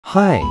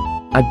Hi,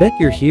 I bet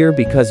you're here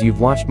because you've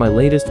watched my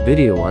latest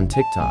video on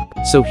TikTok.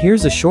 So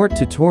here's a short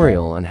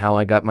tutorial on how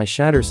I got my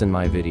shatters in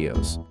my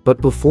videos. But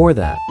before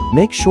that,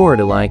 make sure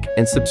to like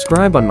and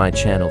subscribe on my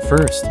channel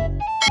first.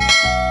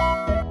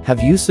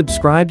 Have you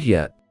subscribed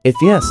yet? If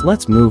yes,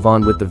 let's move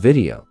on with the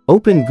video.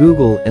 Open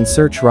Google and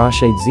search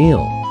Rashid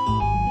Zeal.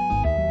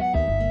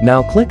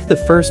 Now click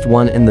the first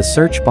one in the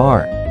search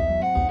bar.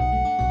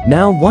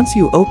 Now once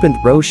you opened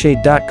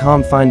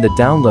Rashid.com, find the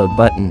download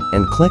button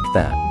and click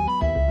that.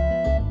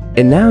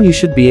 And now you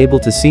should be able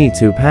to see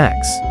 2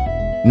 packs.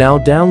 Now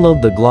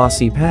download the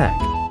glossy pack.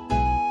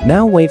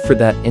 Now wait for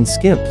that and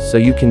skip so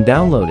you can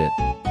download it.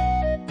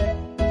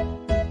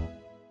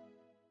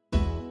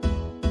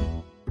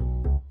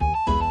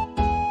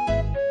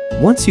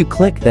 Once you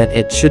click that,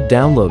 it should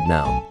download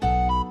now.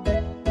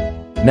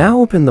 Now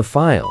open the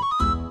file.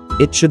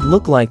 It should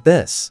look like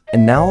this.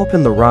 And now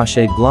open the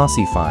Rashid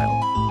glossy file.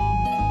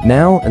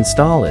 Now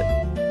install it.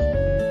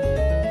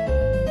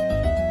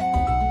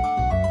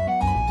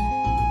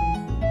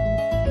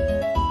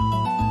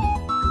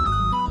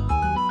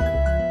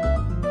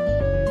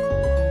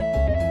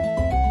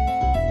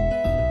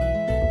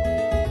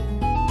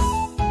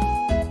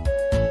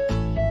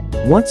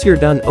 Once you're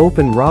done,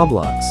 open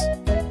Roblox.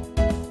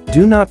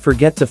 Do not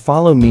forget to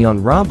follow me on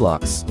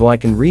Roblox so I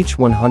can reach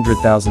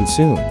 100,000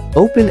 soon.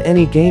 Open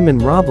any game in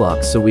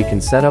Roblox so we can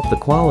set up the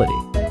quality.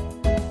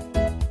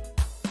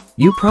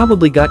 You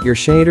probably got your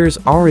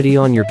shaders already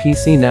on your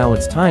PC, now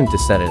it's time to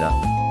set it up.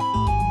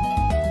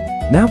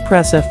 Now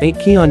press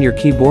F8 key on your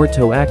keyboard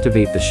to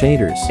activate the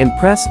shaders and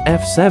press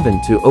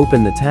F7 to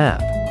open the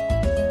tab.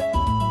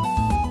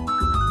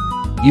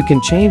 You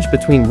can change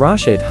between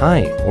Rashid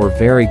High or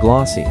very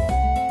glossy.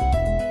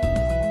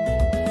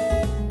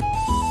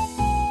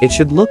 It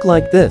should look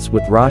like this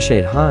with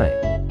Rashid High.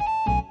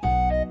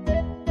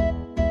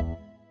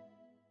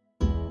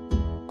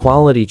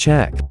 Quality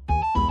check.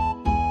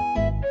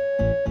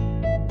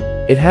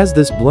 It has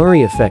this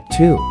blurry effect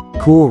too.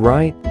 Cool,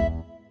 right?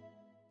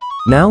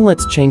 Now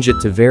let's change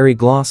it to very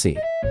glossy.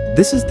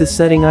 This is the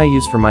setting I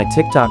use for my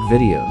TikTok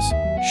videos.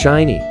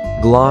 Shiny,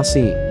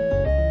 glossy.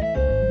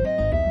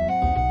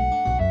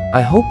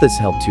 I hope this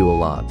helped you a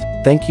lot.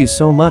 Thank you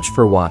so much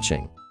for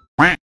watching.